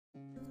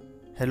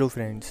Hello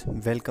friends,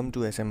 welcome to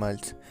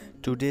Ielts.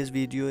 Today's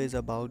video is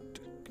about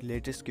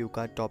latest cue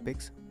card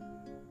topics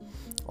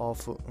of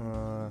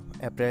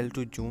April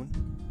to June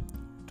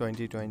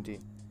 2020.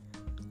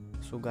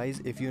 So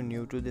guys, if you're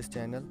new to this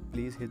channel,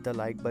 please hit the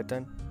like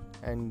button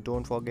and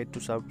don't forget to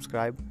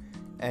subscribe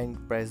and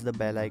press the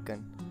bell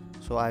icon.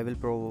 So I will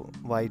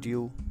provide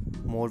you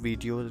more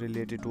videos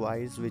related to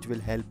eyes which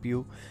will help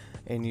you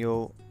in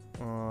your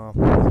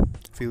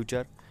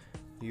future.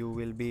 You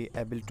will be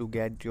able to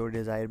get your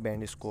desired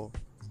band score.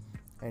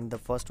 And the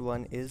first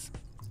one is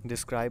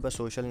describe a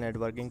social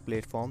networking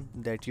platform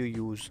that you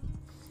use.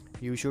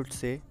 You should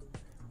say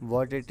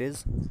what it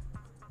is,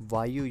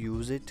 why you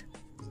use it,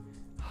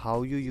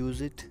 how you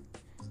use it,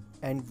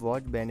 and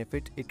what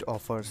benefit it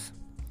offers.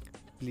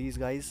 Please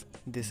guys,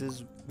 this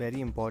is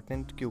very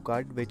important cue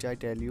card which I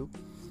tell you.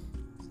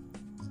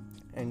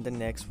 And the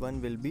next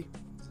one will be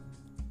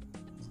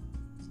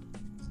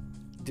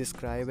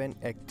describe an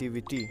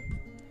activity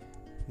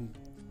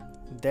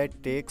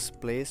that takes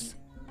place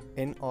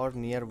in or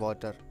near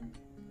water.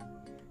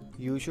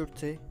 You should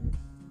say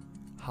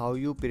how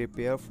you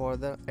prepare for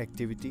the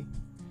activity,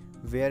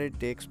 where it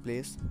takes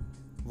place,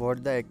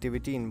 what the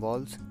activity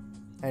involves,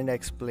 and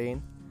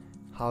explain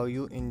how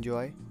you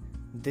enjoy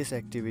this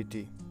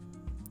activity.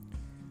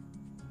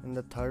 And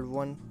the third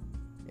one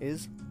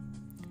is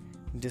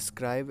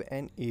describe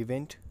an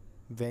event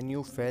when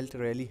you felt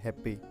really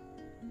happy.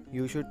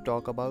 You should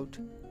talk about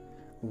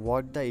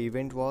what the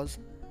event was,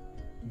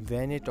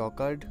 when it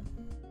occurred,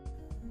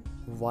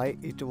 why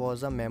it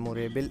was a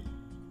memorable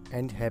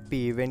and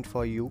happy event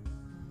for you,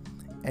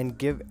 and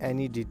give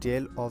any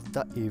detail of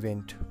the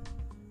event.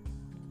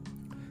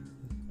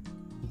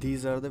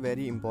 These are the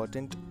very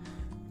important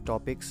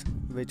topics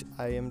which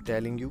I am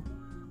telling you.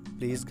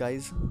 Please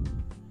guys,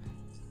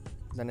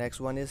 the next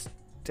one is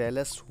tell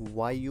us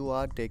why you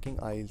are taking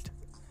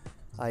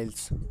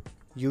IELTS.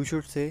 You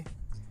should say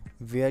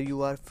where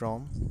you are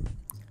from,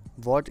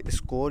 what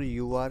score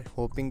you are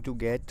hoping to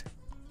get,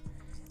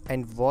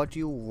 and what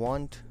you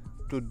want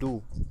to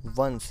do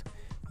once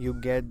you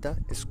get the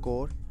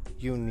score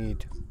you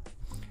need.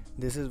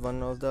 This is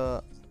one of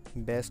the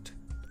best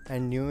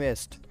and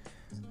newest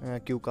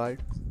cue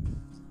card.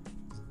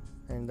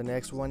 And the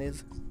next one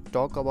is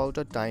talk about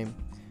a time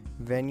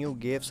when you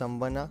gave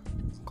someone a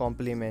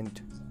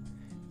compliment.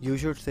 You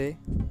should say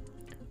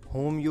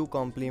whom you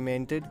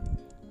complimented,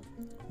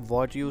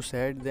 what you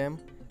said them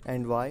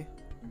and why,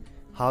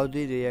 how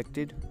they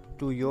reacted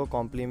to your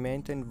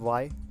compliment, and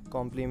why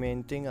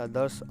complimenting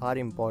others are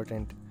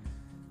important.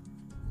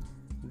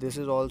 This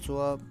is also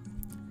a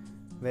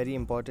very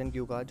important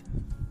cue card.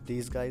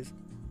 These guys,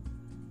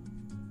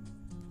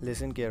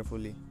 listen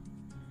carefully.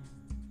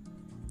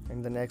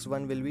 And the next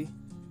one will be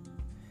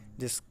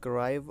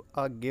describe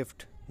a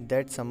gift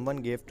that someone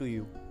gave to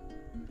you.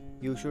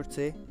 You should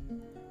say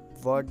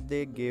what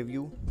they gave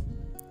you,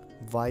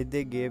 why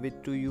they gave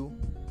it to you,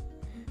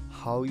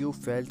 how you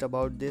felt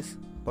about this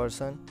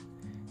person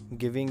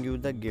giving you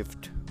the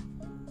gift.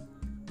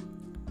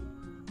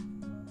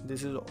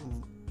 This is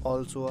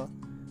also a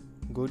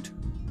good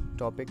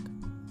topic.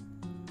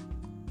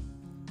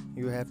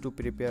 You have to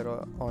prepare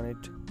on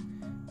it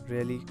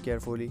really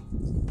carefully.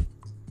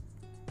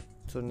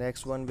 So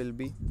next one will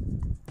be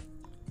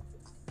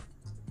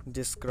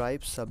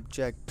describe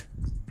subject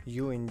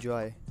you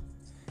enjoy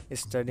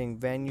studying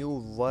when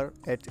you were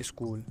at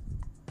school.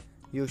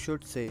 You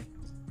should say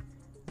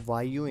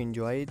why you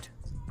enjoy it,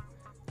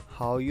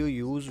 how you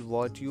use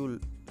what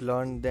you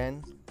learned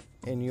then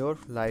in your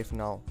life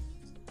now.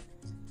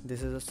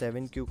 This is a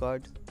 7 cue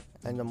card,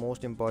 and the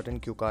most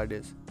important cue card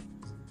is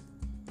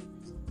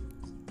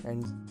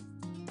and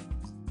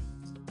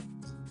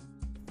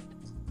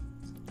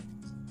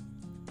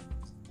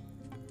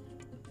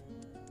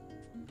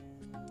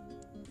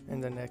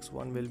the next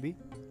one will be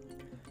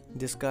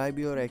describe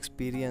your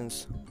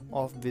experience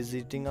of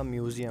visiting a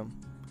museum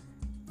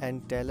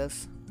and tell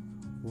us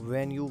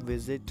when you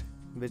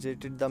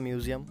visited the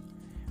museum,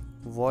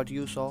 what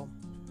you saw,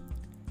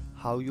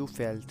 how you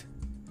felt.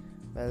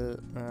 Well,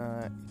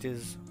 it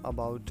is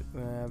about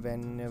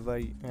whenever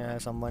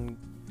someone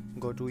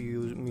go to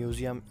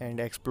museum and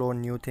explore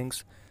new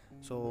things,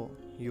 so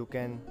you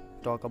can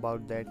talk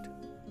about that.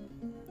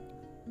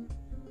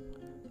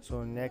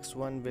 So next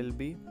one will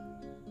be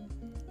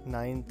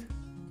ninth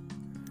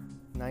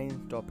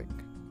topic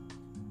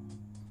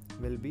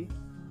will be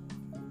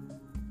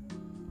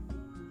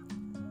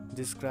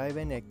describe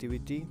an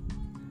activity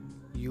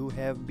you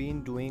have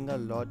been doing a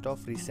lot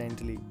of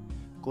recently.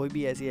 कोई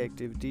भी ऐसी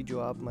activity जो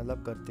आप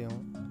मतलब करते हो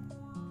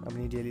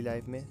अपनी daily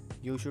life में.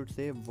 You should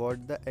say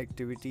what the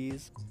activity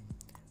is,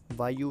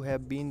 why you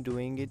have been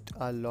doing it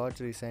a lot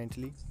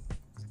recently,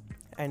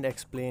 and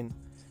explain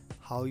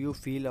how you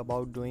feel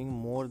about doing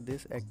more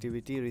this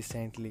activity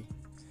recently.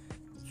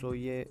 So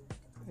ये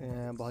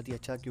बहुत ही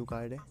अच्छा क्यू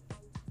कार्ड है.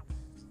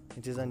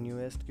 It is a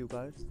newest cue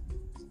card.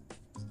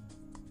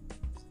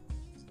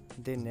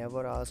 They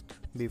never asked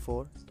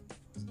before.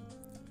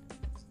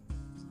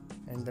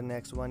 And the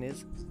next one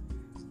is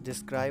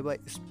describe a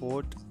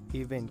sport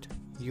event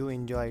you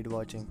enjoyed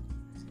watching.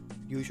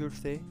 You should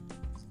say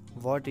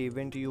what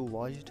event you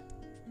watched,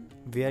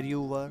 where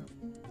you were,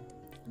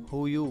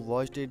 who you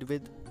watched it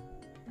with,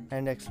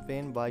 and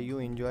explain why you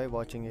enjoy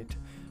watching it.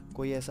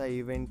 कोई ऐसा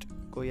event,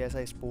 कोई ऐसा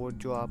sport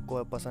जो आपको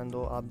पसंद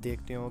हो, आप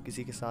देखते हो,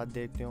 किसी के साथ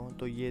देखते हो,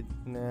 तो ये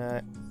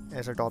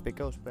ऐसा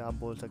टॉपिक है, उस पर आप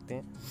बोल सकते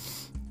हैं.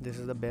 This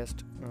is the best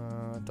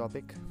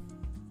topic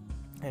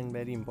and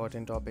very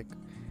important topic.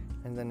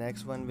 And the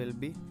next one will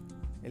be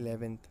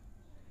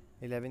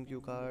 11th cue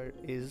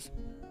card is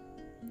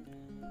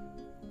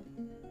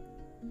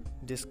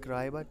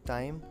describe a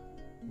time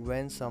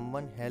when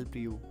someone helped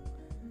you.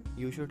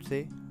 You should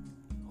say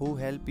who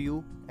helped you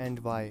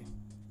and why,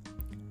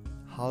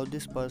 how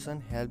this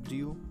person helped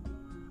you,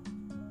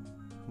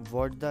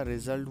 what the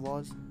result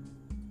was,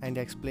 and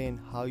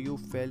explain how you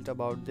felt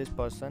about this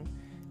person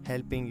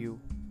helping you.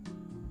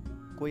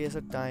 कोई ऐसा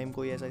time,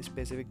 कोई ऐसा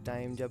specific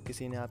time जब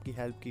किसी ने आपकी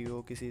help की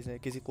हो,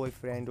 किसी कोई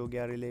फ्रेंड हो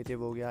गया,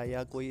 रिलेटिव हो गया,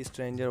 या कोई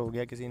स्ट्रेंजर हो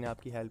गया, किसी ने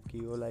आपकी हेल्प की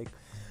हो, लाइक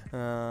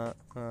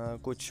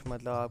कुछ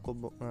मतलब आपको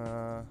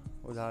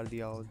उधार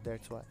दिया हो,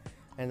 that's why.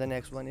 And the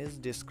next one is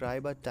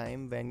describe a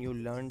time when you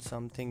learn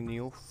something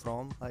new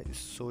from a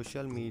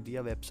social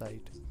media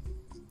website.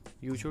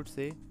 You should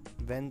say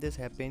when this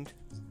happened,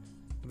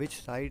 which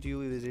site you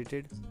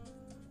visited,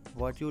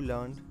 what you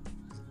learned,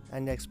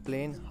 and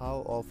explain how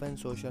often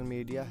social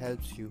media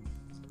helps you.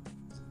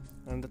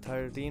 And the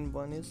 13th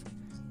one is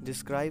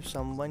describe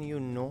someone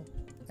you know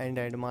and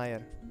admire.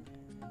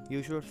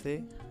 You should say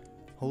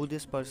who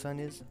this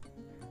person is,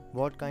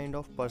 what kind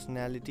of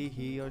personality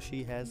he or she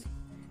has,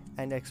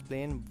 and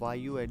explain why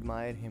you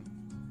admire him.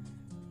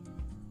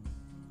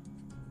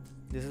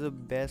 This is the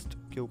best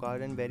cue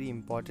card and very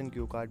important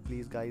cue card.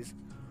 Please guys,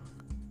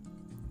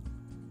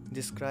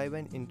 describe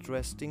an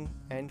interest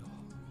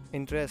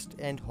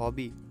and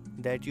hobby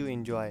that you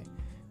enjoy.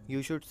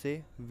 You should say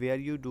where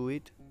you do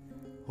it,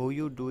 who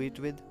you do it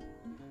with,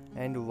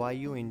 and why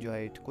you enjoy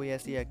it. कोई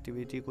ऐसी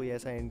activity, कोई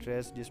ऐसा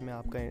interest जिसमें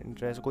आपका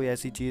interest, कोई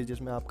ऐसी चीज़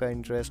जिसमें आपका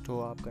इंटरेस्ट हो,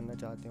 आप करना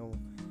चाहते हो.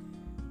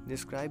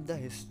 Describe the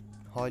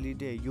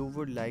holiday you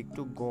would like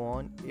to go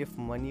on if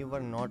money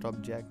were not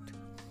object.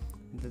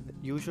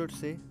 You should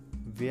say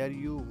where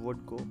you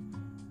would go,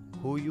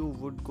 who you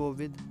would go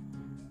with,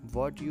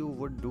 what you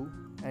would do,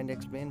 and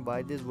explain why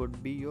this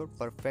would be your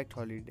perfect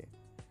holiday.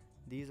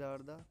 These are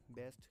the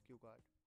best cue cards.